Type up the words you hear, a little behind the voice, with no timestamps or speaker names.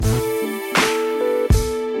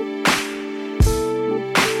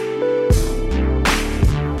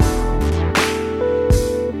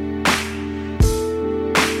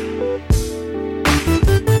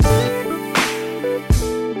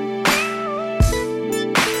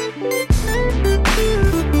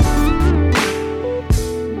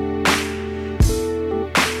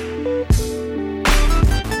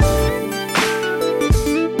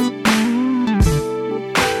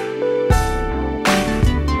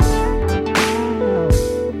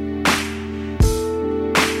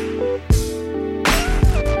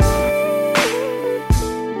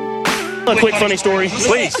a quick funny story.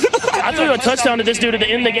 Please. I threw a touchdown to this dude at the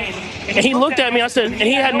end of the game, and he looked at me. I said, and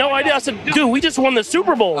he had no idea. I said, dude, we just won the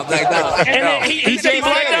Super Bowl. And then he said he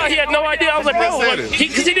blacked out. He had no idea. I was like, bro, because he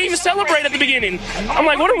didn't even celebrate at the beginning. I'm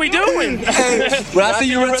like, what are we doing? When I see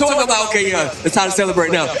you retort, I'm like, okay, it's time to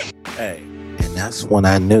celebrate now. Hey, and that's when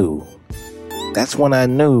I knew.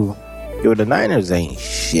 Yo, the Niners ain't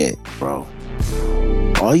shit, bro.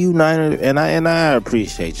 All you Niners, and I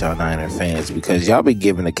appreciate y'all Niner fans because y'all be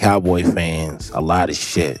giving the Cowboy fans a lot of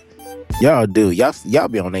shit. Y'all do. Y'all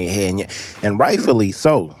be on their head, and rightfully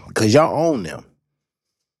so, because y'all own them.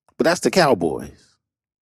 But that's the Cowboys.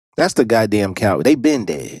 That's the goddamn Cowboys. They been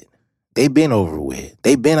dead. They been over with.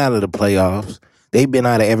 They been out of the playoffs. They been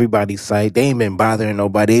out of everybody's sight. They ain't been bothering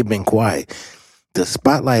nobody. They been quiet. The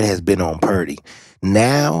spotlight has been on Purdy.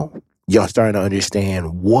 Now, y'all starting to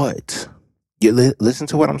understand what. You listen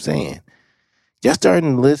to what I'm saying. Y'all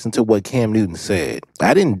starting to listen to what Cam Newton said.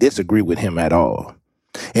 I didn't disagree with him at all.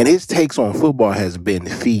 And his takes on football has been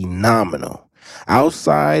phenomenal.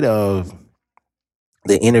 Outside of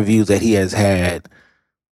the interviews that he has had,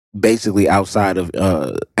 basically outside of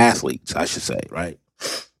athletes, I should say, right?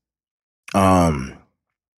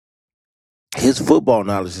 His football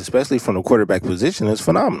knowledge, especially from the quarterback position, is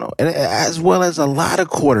phenomenal. And as well as a lot of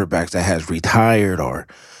quarterbacks that has retired or,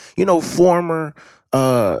 former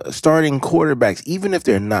starting quarterbacks, even if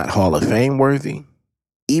they're not Hall of Fame worthy,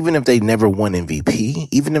 even if they never won MVP,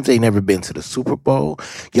 even if they never been to the Super Bowl,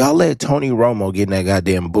 y'all let Tony Romo get in that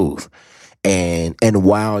goddamn booth and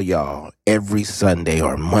wow y'all every Sunday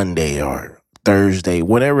or Monday or Thursday,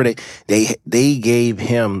 whenever they gave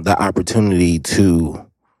him the opportunity to,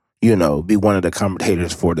 be one of the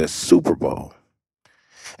commentators for the Super Bowl.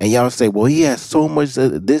 And y'all say, well, he has so much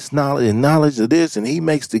of this knowledge and knowledge of this, and he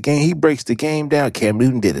breaks the game down. Cam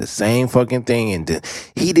Newton did the same fucking thing, and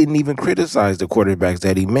he didn't even criticize the quarterbacks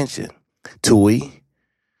that he mentioned. Tui,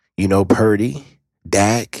 Purdy,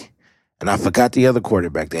 Dak, and I forgot the other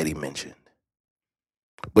quarterback that he mentioned.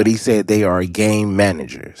 But he said they are game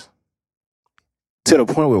managers. To the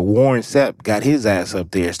point where Warren Sapp got his ass up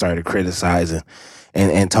there, started criticizing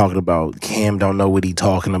and talking about Cam don't know what he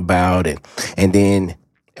talking about, and then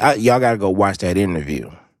y'all got to go watch that interview.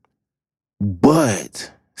 But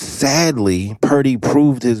sadly, Purdy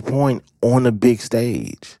proved his point on the big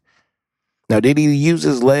stage. Now, did he use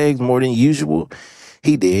his legs more than usual?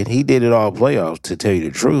 He did. He did it all playoffs, to tell you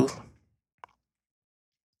the truth.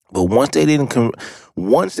 But once they didn't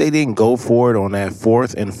go for it on that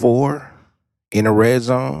 4th and 4 in the red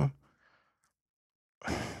zone,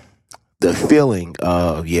 the feeling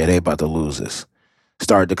of, they about to lose this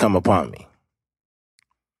started to come upon me.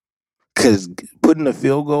 Because putting the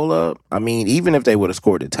field goal up, I mean, even if they would have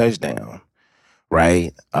scored a touchdown,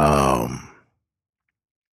 right? Man,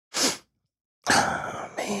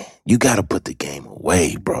 you got to put the game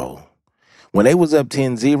away, bro. When they was up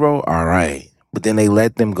 10-0, all right. But then they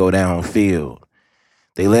let them go downfield.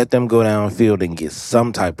 They let them go downfield and get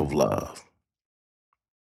some type of love.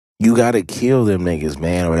 You got to kill them niggas,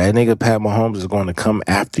 man, or that nigga Pat Mahomes is going to come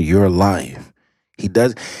after your life. He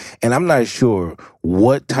does, and I'm not sure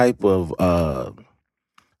what type of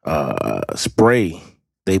spray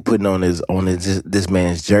they putting on this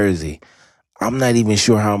man's jersey. I'm not even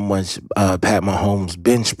sure how much Pat Mahomes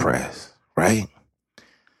bench press, right?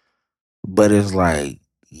 But it's like,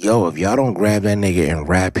 yo, if y'all don't grab that nigga and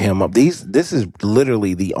wrap him up, this is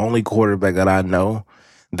literally the only quarterback that I know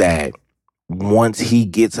that once he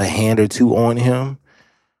gets a hand or two on him,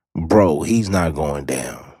 bro, he's not going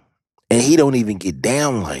down. And he don't even get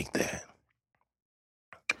down like that.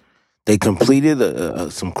 They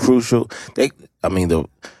completed some crucial.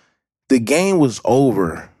 The game was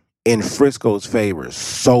over in Frisco's favor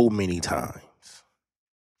so many times.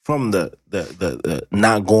 From the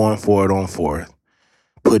not going for it on 4th,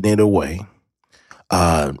 putting it away,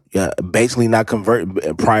 basically not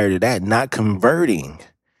converting. Prior to that, not converting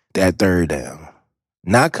that 3rd down,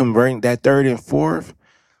 not converting that 3rd and 4th.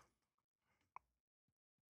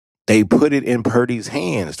 They put it in Purdy's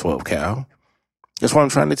hands, 12 Cal. That's what I'm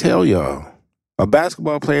trying to tell y'all. A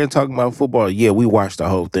basketball player talking about football, we watched the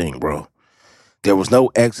whole thing, bro. There was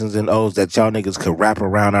no X's and O's that y'all niggas could wrap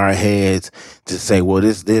around our heads to say, well,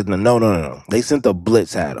 this. No. They sent the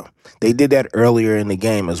blitz at him. They did that earlier in the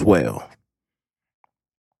game as well.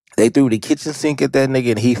 They threw the kitchen sink at that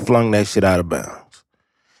nigga and he flung that shit out of bounds.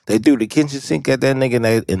 They threw the kitchen sink at that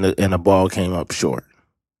nigga and the ball came up short.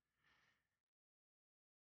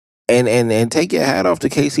 And take your hat off to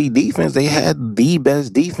KC defense. They had the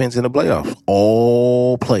best defense in the playoffs.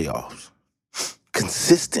 All playoffs.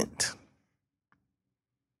 Consistent.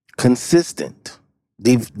 Defense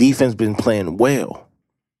been playing well.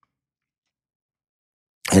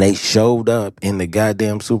 And they showed up in the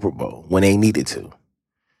goddamn Super Bowl when they needed to.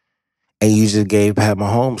 And you just gave Pat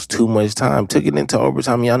Mahomes too much time. Took it into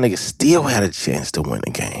overtime. Y'all niggas still had a chance to win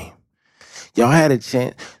the game. Y'all had a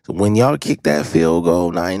chance. When y'all kicked that field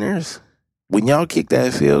goal, Niners, when y'all kicked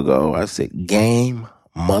that field goal, I said, game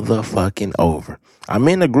motherfucking over. I'm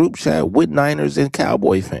in a group chat with Niners and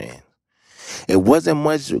Cowboy fans. It wasn't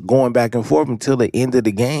much going back and forth until the end of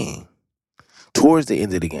the game. Towards the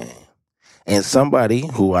end of the game. And somebody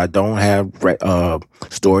who I don't have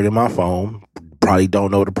stored in my phone, probably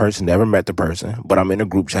don't know the person, never met the person, but I'm in a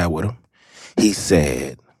group chat with him. He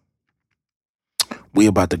said, we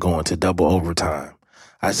about to go into double overtime.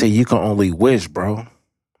 I said, you can only wish, bro.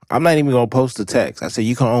 I'm not even going to post the text. I said,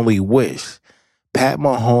 you can only wish. Pat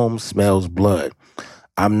Mahomes smells blood.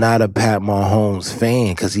 I'm not a Pat Mahomes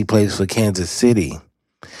fan because he plays for Kansas City.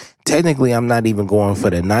 Technically, I'm not even going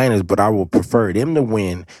for the Niners, but I would prefer them to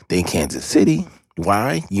win than Kansas City.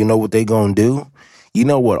 Why? You know what they gonna do? You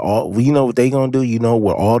know what they gonna do? You know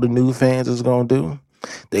what all the new fans is gonna do?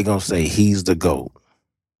 They gonna say he's the GOAT.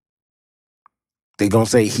 They gonna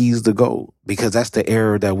say he's the GOAT because that's the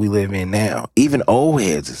era that we live in now. Even old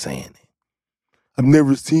heads are saying it. I've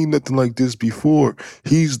never seen nothing like this before.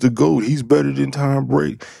 He's the GOAT. He's better than Tom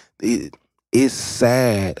Brady. It's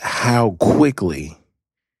sad how quickly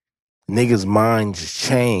niggas' minds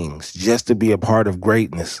change just to be a part of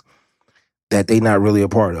greatness that they not really a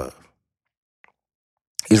part of.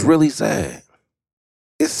 It's really sad.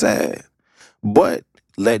 It's sad. But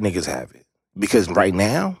let niggas have it. Because right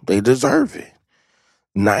now, they deserve it.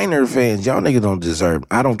 Niner fans, y'all niggas don't deserve it.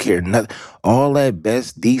 I don't care nothing. All that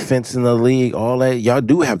best defense in the league, all that, y'all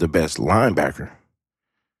do have the best linebacker.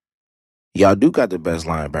 Y'all do got the best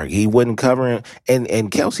linebacker. He wasn't covering,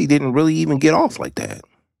 and Kelsey didn't really even get off like that.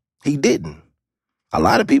 He didn't. A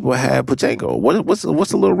lot of people had Pachenko. What's the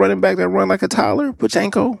little running back that run like a Tyler?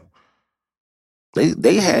 Pachenko?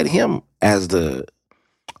 They had him as the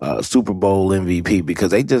Super Bowl MVP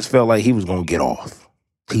because they just felt like he was going to get off.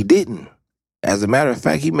 He didn't. As a matter of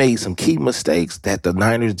fact, he made some key mistakes that the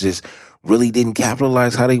Niners just really didn't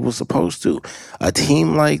capitalize how they were supposed to. A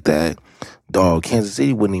team like that, dog, Kansas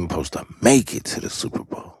City wasn't even supposed to make it to the Super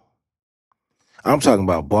Bowl. I'm talking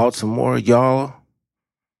about Baltimore, y'all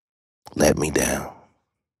let me down.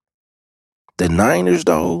 The Niners,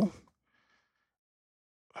 though,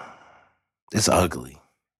 it's ugly.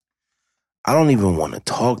 I don't even want to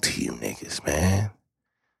talk to you niggas, man.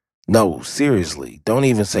 No, seriously. Don't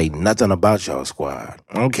even say nothing about y'all squad.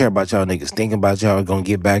 I don't care about y'all niggas thinking about y'all gonna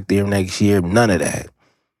get back there next year. None of that.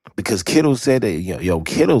 Because Kittle said that,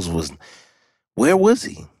 Kittles was, where was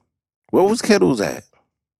he? Where was Kittles at?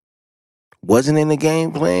 Wasn't in the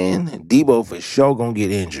game plan. Debo for sure gonna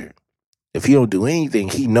get injured. If he don't do anything,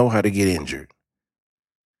 he know how to get injured.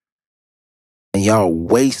 And y'all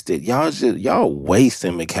wasted. Y'all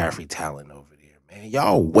wasting McCaffrey talent over there, man.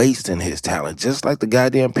 Y'all wasting his talent just like the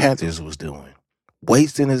goddamn Panthers was doing.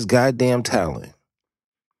 Wasting his goddamn talent.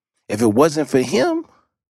 If it wasn't for him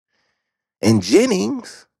and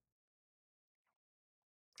Jennings,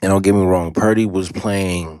 and don't get me wrong, Purdy was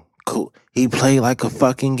playing cool. He played like a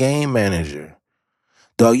fucking game manager.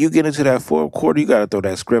 Dog, you get into that fourth quarter, you gotta throw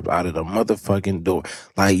that script out of the motherfucking door.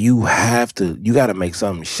 Like you gotta make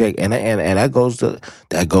something shake, and that goes to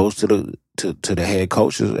the head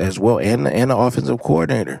coaches as well, and the offensive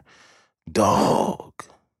coordinator. Dog,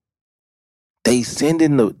 they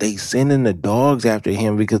sending the dogs after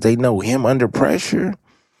him because they know him under pressure.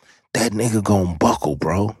 That nigga gonna buckle,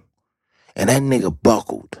 bro, and that nigga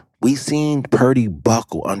buckled. We seen Purdy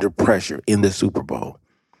buckle under pressure in the Super Bowl.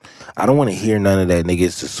 I don't want to hear none of that, nigga.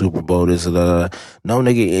 It's the Super Bowl. This and no,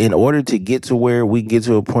 nigga. In order to get to where we get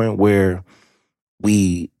to a point where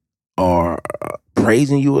we are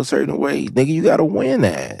praising you a certain way, nigga, you gotta win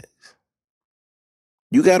that.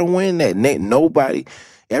 You gotta win that.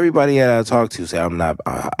 Everybody that I talk to say I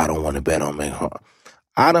don't want to bet on me.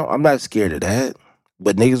 I'm not scared of that.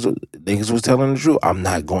 But niggas was telling the truth. I'm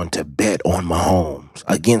not going to bet on Mahomes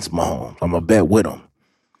against Mahomes. I'm gonna bet with him.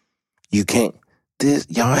 You can't.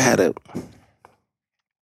 Y'all had a.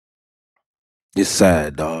 It's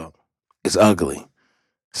sad, dog. It's ugly.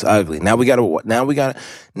 It's ugly. Now we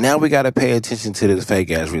gotta pay attention to this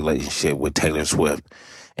fake ass relationship with Taylor Swift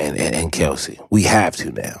and Kelsey. We have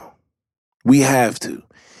to now. We have to.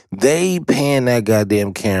 They paying that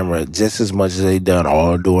goddamn camera just as much as they done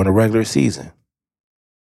all during the regular season.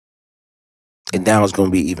 And now it's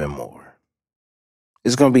gonna be even more.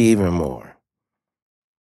 It's gonna be even more.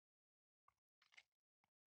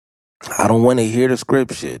 I don't want to hear the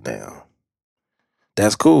script shit now.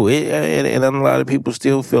 That's cool. And a lot of people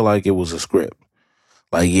still feel like it was a script.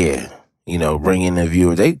 Like, yeah, bringing in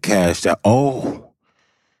viewers. They cashed out. Oh,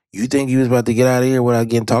 you think you was about to get out of here without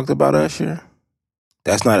getting talked about, Usher?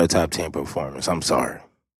 That's not a top 10 performance. I'm sorry.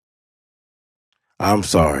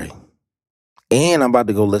 And I'm about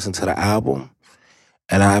to go listen to the album,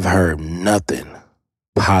 and I've heard nothing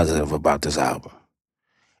positive about this album.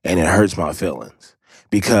 And it hurts my feelings.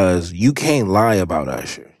 Because you can't lie about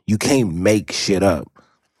Usher. You can't make shit up.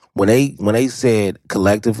 When they said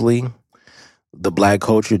collectively the black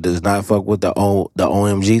culture does not fuck with the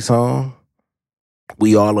OMG song,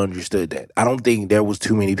 we all understood that. I don't think there was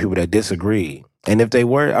too many people that disagreed. And if they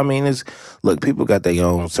were, I mean, look, people got their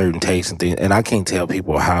own certain tastes and things, and I can't tell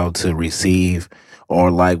people how to receive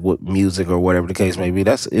or like what music or whatever the case may be.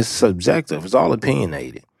 It's subjective. It's all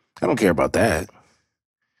opinionated. I don't care about that.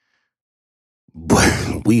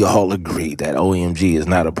 But we all agree that OMG is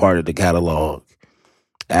not a part of the catalog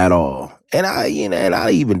at all. And I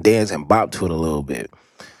even dance and bop to it a little bit.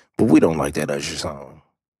 But we don't like that Usher song.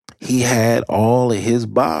 He had all of his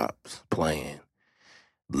bops playing.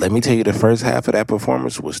 Let me tell you, the first half of that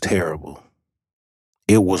performance was terrible.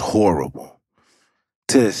 It was horrible.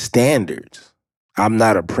 To the standards. I'm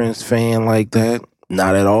not a Prince fan like that.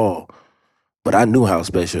 Not at all. But I knew how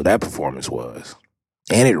special that performance was.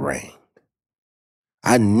 And it rained.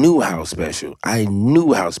 I knew how special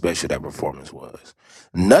that performance was.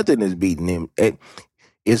 Nothing is beating him.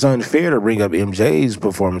 It's unfair to bring up MJ's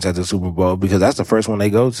performance at the Super Bowl because that's the first one they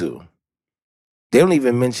go to. They don't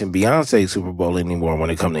even mention Beyonce's Super Bowl anymore when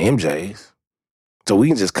it comes to MJ's. So we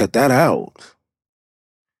can just cut that out.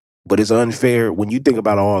 But it's unfair when you think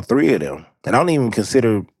about all three of them. And I don't even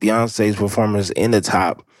consider Beyonce's performance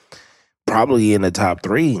probably in the top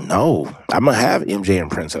 3. No, I'm going to have MJ and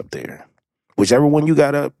Prince up there. Whichever one you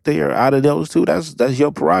got up there out of those two, that's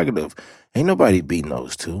your prerogative. Ain't nobody beating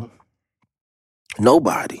those two.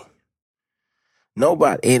 Nobody.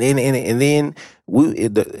 And then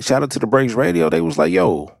shout out to the Breaks Radio. They was like,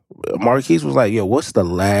 yo, Marquise was like, yo, what's the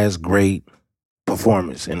last great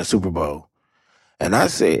performance in the Super Bowl? And I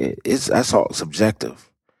said, that's all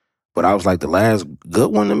subjective. But I was like, the last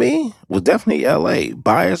good one to me was definitely LA.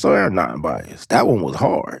 Biased or non-biased. That one was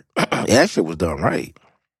hard. That shit was done right.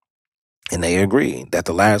 And they agreed that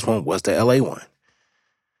the last one was the LA one.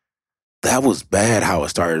 That was bad how it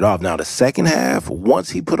started off. Now, the second half, once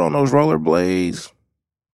he put on those rollerblades,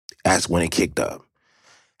 that's when it kicked up.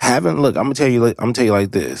 I'm gonna tell you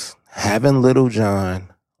like this. Having Little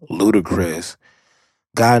John, Ludacris,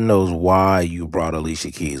 God knows why you brought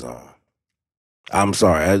Alicia Keys on. I'm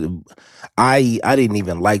sorry. I didn't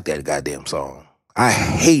even like that goddamn song. I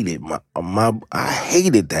hated I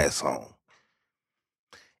hated that song.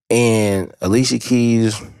 And Alicia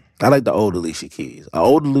Keys, I like the old Alicia Keys.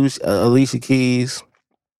 Old Alicia Keys,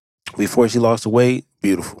 before she lost the weight,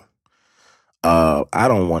 beautiful. I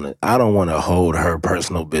don't want to hold her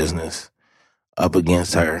personal business up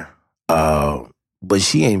against her. But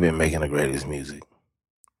she ain't been making the greatest music.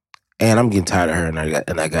 And I'm getting tired of her and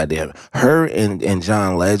that goddamn her and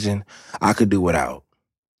John Legend, I could do without.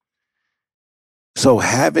 So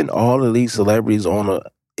having all of these celebrities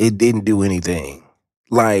it didn't do anything.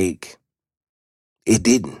 Like, it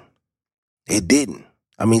didn't.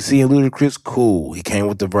 I mean, seeing Ludacris, cool. He came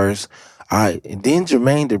with the verse. And then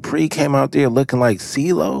Jermaine Dupri came out there looking like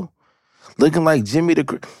CeeLo, looking like Jimmy the...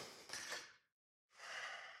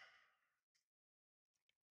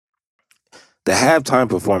 The halftime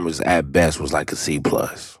performance at best was like a C+. I'm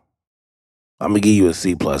going to give you a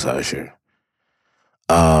C+, Usher.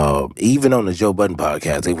 Even on the Joe Budden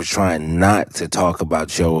podcast, they were trying not to talk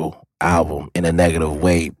about your album in a negative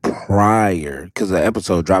way prior, because the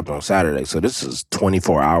episode dropped on Saturday, so this is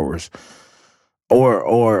 24 hours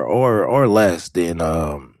or less than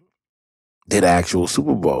the actual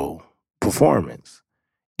Super Bowl performance.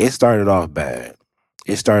 It started off bad.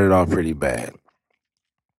 It started off pretty bad.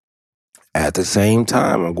 At the same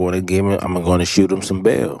time, I'm going to shoot him some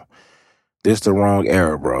bail. This the wrong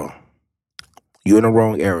era, bro. You're in the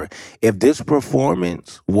wrong era. If this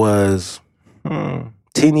performance was 10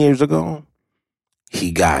 years ago,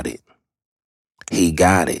 he got it.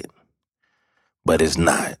 But it's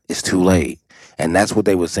not. It's too late. And that's what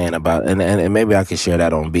they were saying about, and maybe I could share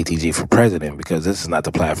that on BTG for President, because this is not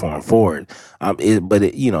the platform for it. But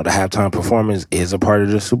the halftime performance is a part of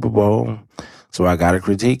the Super Bowl, so I got to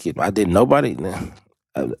critique it. I didn't, nobody,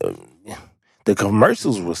 the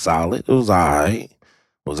commercials were solid. It was all right.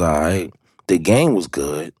 The game was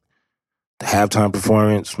good. The halftime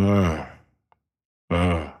performance,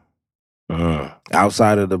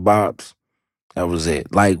 outside of the bops, that was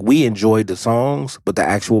it. Like, we enjoyed the songs, but the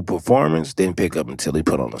actual performance didn't pick up until he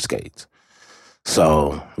put on the skates.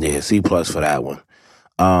 So, yeah, C+ for that one.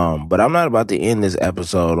 But I'm not about to end this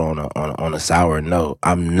episode on a sour note.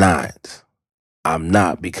 I'm not.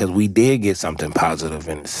 Because we did get something positive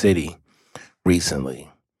in the city recently.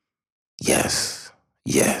 Yes.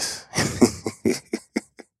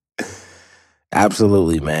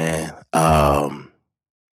 Absolutely, man.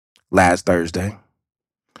 Last Thursday,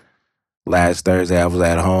 I was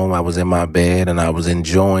at home. I was in my bed and I was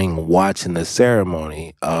enjoying watching the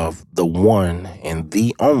ceremony of the one and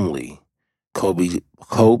the only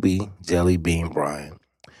Kobe Jelly Bean Bryant.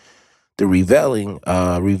 The revealing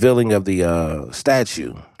of the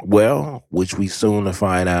statue. Well, which we soon to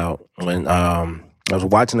find out when I was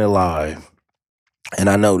watching it live, and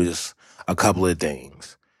I noticed a couple of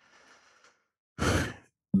things.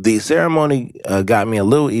 The ceremony got me a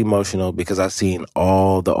little emotional because I seen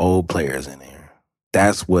all the old players in there.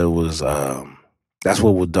 That's what was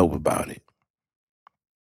dope about it.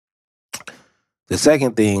 The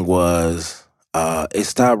second thing was it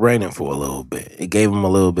stopped raining for a little bit. It gave them a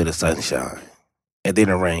little bit of sunshine, and then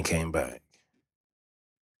the rain came back.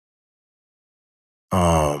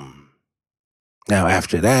 Now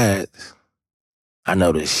after that, I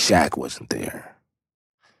noticed Shaq wasn't there,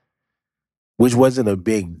 which wasn't a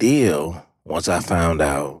big deal once I found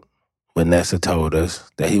out when Nessa told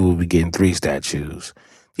us that he would be getting 3 statues.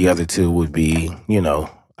 The other 2 would be,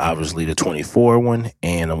 obviously the 24 one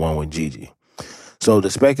and the one with Gigi. So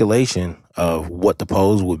the speculation of what the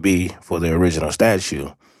pose would be for the original statue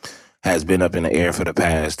has been up in the air for the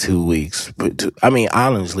past 2 weeks.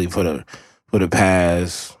 Honestly, for the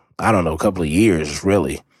past, I don't know, couple of years,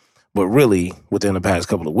 really. But really, within the past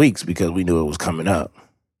couple of weeks, because we knew it was coming up.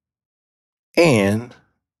 And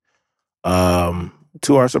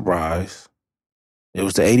to our surprise, it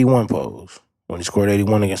was the 81 pose when he scored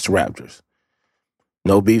 81 against the Raptors.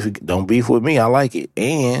 No beef, don't beef with me. I like it.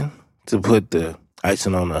 And to put the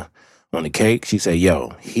icing on the cake, she said,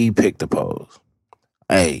 "Yo, he picked the pose."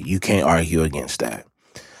 Hey, you can't argue against that.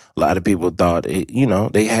 A lot of people thought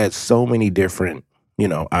they had so many different,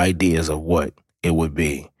 ideas of what it would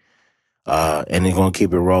be. And they're going to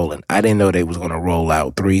keep it rolling. I didn't know they was going to roll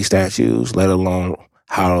out 3 statues, let alone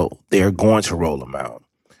how they're going to roll them out.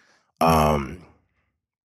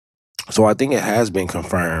 So I think it has been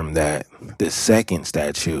confirmed that the second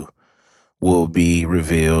statue will be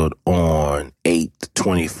revealed on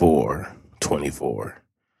 8/24/24.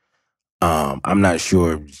 I'm not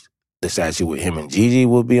sure if the statue with him and Gigi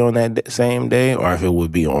will be on that same day or if it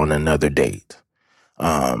would be on another date.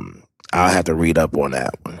 I'll have to read up on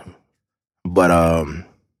that one. But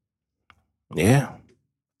yeah,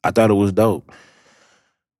 I thought it was dope.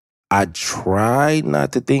 I tried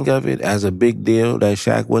not to think of it as a big deal that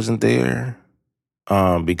Shaq wasn't there,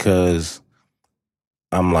 because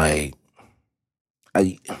I'm like,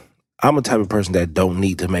 I'm a type of person that don't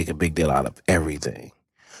need to make a big deal out of everything.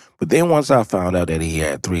 But then once I found out that he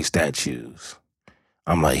had 3 statues,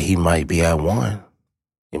 I'm like, he might be at one.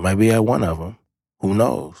 He might be at one of them. Who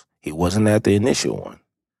knows? He wasn't at the initial one.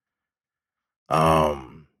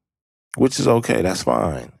 Which is okay. That's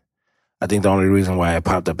fine. I think the only reason why it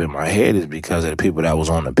popped up in my head is because of the people that was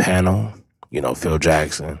on the panel. Phil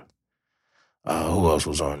Jackson. Who else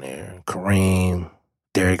was on there? Kareem,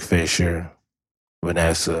 Derek Fisher,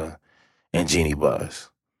 Vanessa, and Jeannie Buss.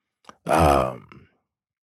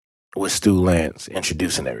 With Stu Lance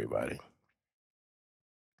introducing everybody.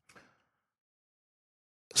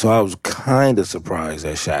 So I was kind of surprised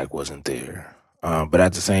that Shaq wasn't there. But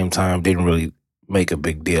at the same time, didn't really make a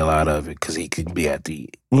big deal out of it because he could be at the,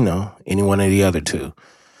 any one of the other 2.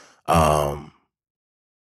 And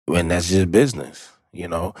that's just business,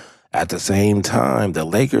 At the same time, the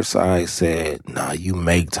Lakers side said, nah, you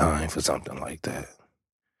make time for something like that.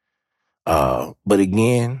 But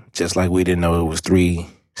again, just like we didn't know it was 3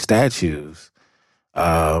 statues,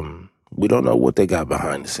 we don't know what they got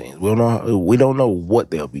behind the scenes. We don't know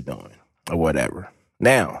what they'll be doing or whatever.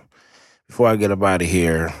 Now, before I get up out of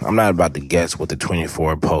here, I'm not about to guess what the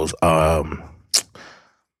 24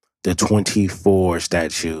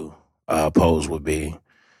 statue pose would be.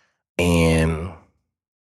 And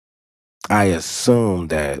I assume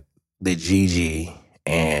that the Gigi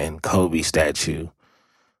and Kobe statue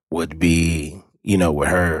would be, with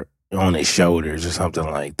her on his shoulders or something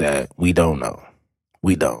like that. We don't know.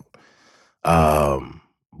 We don't.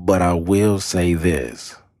 But I will say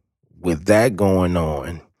this. With that going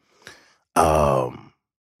on,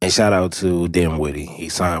 and shout out to Dinwiddie.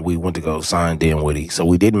 We went to go sign Dinwiddie. So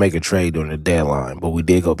we didn't make a trade during the deadline, but we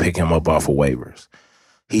did go pick him up off of waivers.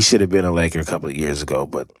 He should have been a Laker a couple of years ago,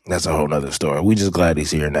 but that's a whole nother story. We just glad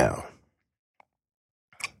he's here now.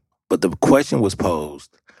 But the question was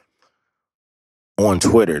posed on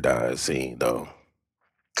Twitter that I seen, though.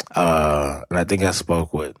 And I think I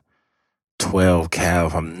spoke with 12 Cal,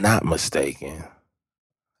 if I'm not mistaken.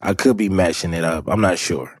 I could be matching it up. I'm not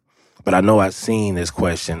sure. But I know I've seen this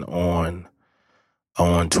question on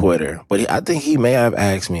Twitter. But I think he may have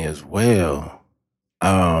asked me as well.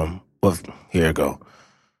 Well, here we go.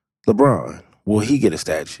 LeBron, will he get a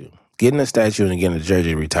statue? Getting a statue and getting a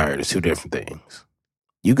jersey retired is two different things.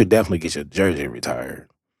 You could definitely get your jersey retired.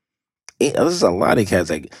 There's a lot of cats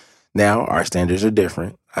like now our standards are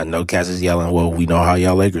different. I know cats is yelling, well, we know how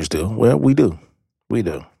y'all Lakers do. Well, we do. We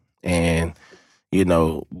do. And,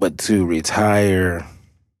 but to retire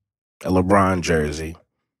a LeBron jersey,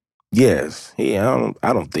 yes.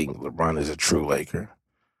 I don't think LeBron is a true Laker.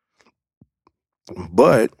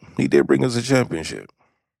 But he did bring us a championship.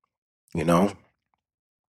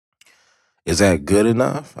 Is that good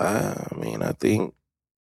enough? I mean, I think,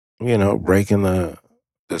 breaking the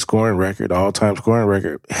scoring record, all-time scoring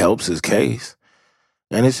record, helps his case.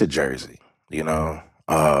 And it's a jersey,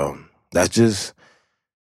 That's just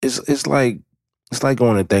it's like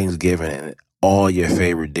going to Thanksgiving and all your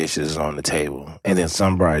favorite dishes on the table, and then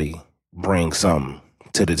somebody brings something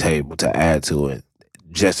to the table to add to it,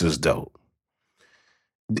 just as dope.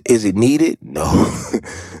 Is it needed? No,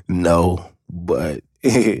 no. But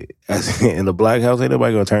in the Black House, ain't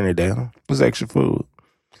nobody gonna turn it down. It's extra food.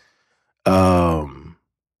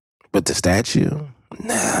 But the statue,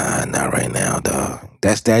 nah, not right now, dog.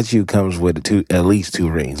 That statue comes with at least 2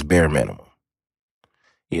 rings, bare minimum.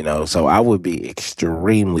 So I would be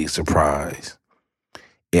extremely surprised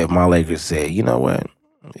if my Lakers said, you know what,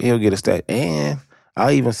 he'll get a statue. And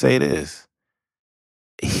I'll even say this.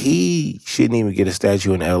 He shouldn't even get a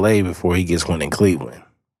statue in LA before he gets one in Cleveland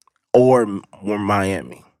or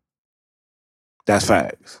Miami. That's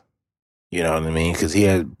facts. You know what I mean? Because he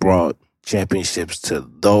has brought championships to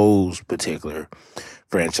those particular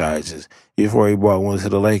franchises before he brought one to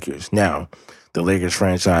the Lakers. Now, the Lakers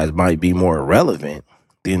franchise might be more relevant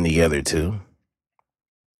than the other two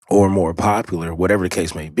or more popular, whatever the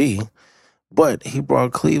case may be, but he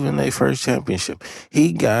brought Cleveland their first championship.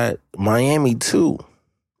 He got Miami too.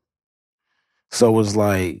 So it's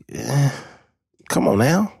like, come on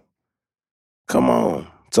now. Come on.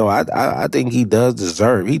 So I think he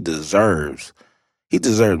deserves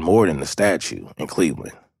more than the statue in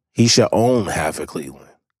Cleveland. He should own half of Cleveland.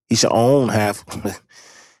 He should own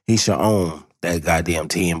that goddamn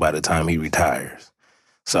team by the time he retires.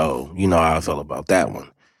 So, you know how I feel about that one.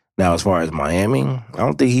 Now, as far as Miami, I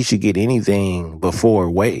don't think he should get anything before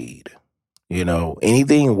Wade.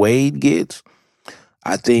 Anything Wade gets,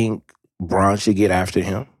 I think Bron should get after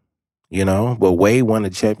him. But Wade won the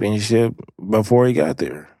championship before he got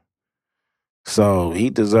there. So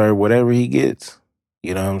he deserves whatever he gets.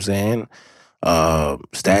 You know what I'm saying?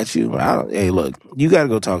 Statue. Hey, look, you got to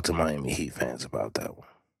go talk to Miami Heat fans about that one.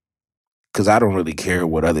 Because I don't really care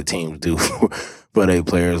what other teams do for their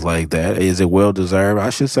players like that. Is it well deserved? I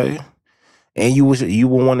should say. And you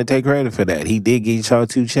will want to take credit for that. He did get y'all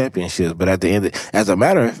 2 championships, but at the end, as a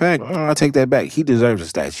matter of fact, I'll take that back. He deserves a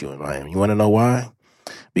statue in Miami. You want to know why?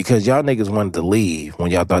 Because y'all niggas wanted to leave when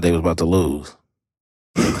y'all thought they was about to lose.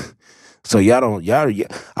 So I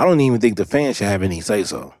don't even think the fans should have any say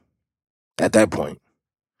so at that point.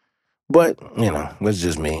 But, that's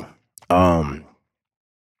just me. At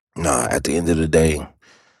the end of the day,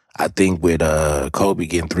 I think with Kobe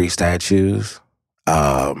getting 3 statues,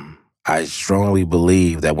 I strongly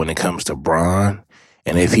believe that when it comes to Bron,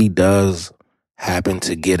 and if he does happen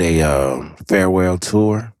to get a farewell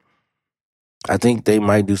tour, I think they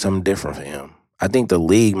might do something different for him. I think the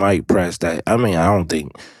league might press that. I mean, I don't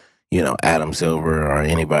think, Adam Silver or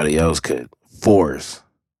anybody else could force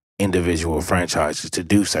individual franchises to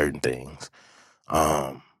do certain things.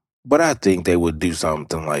 But I think they would do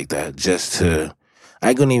something like that just to,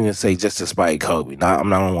 I couldn't even say just to spite Kobe. I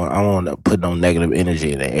don't want to put no negative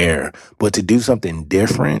energy in the air, but to do something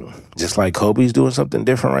different, just like Kobe's doing something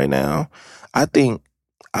different right now, I think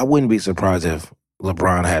I wouldn't be surprised if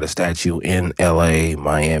LeBron had a statue in LA,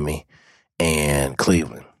 Miami, and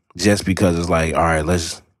Cleveland. Just because it's like, all right,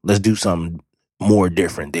 let's do something more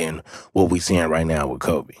different than what we're seeing right now with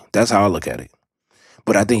Kobe. That's how I look at it.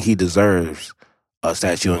 But I think he deserves a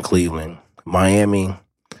statue in Cleveland. Miami,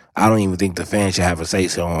 I don't even think the fans should have a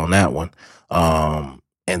say-so on that one.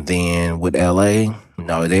 And then with LA,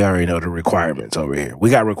 no, they already know the requirements over here.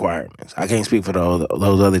 We got requirements. I can't speak for those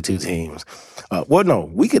other 2 teams. I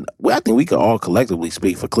think we could all collectively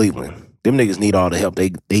speak for Cleveland. Them niggas need all the help they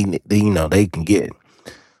can get.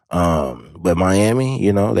 But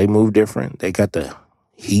Miami, they move different. They got the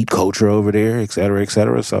Heat culture over there, et cetera, et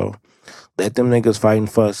cetera. So let them niggas fight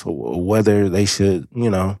and fuss whether they should,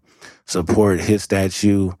 support his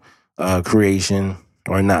statue creation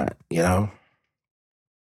or not, you know?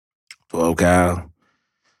 Well, Kyle,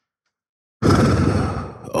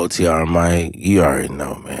 OTR Mike, you already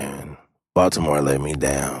know, man. Baltimore let me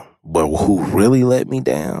down. But who really let me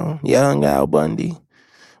down? Young Al Bundy.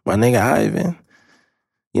 My nigga Ivan.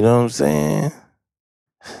 You know what I'm saying?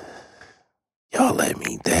 Y'all let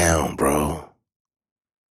me down, bro.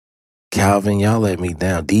 Calvin, y'all let me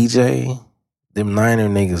down. DJ, them Niner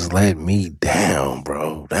niggas let me down,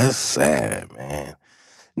 bro. That's sad, man.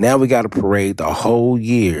 Now we got to parade the whole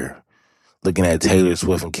year looking at Taylor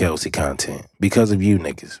Swift and Kelsey content because of you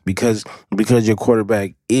niggas. Because your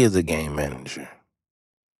quarterback is a game manager.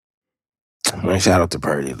 Man, shout out to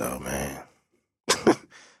Purdy, though, man.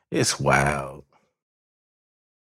 It's wild.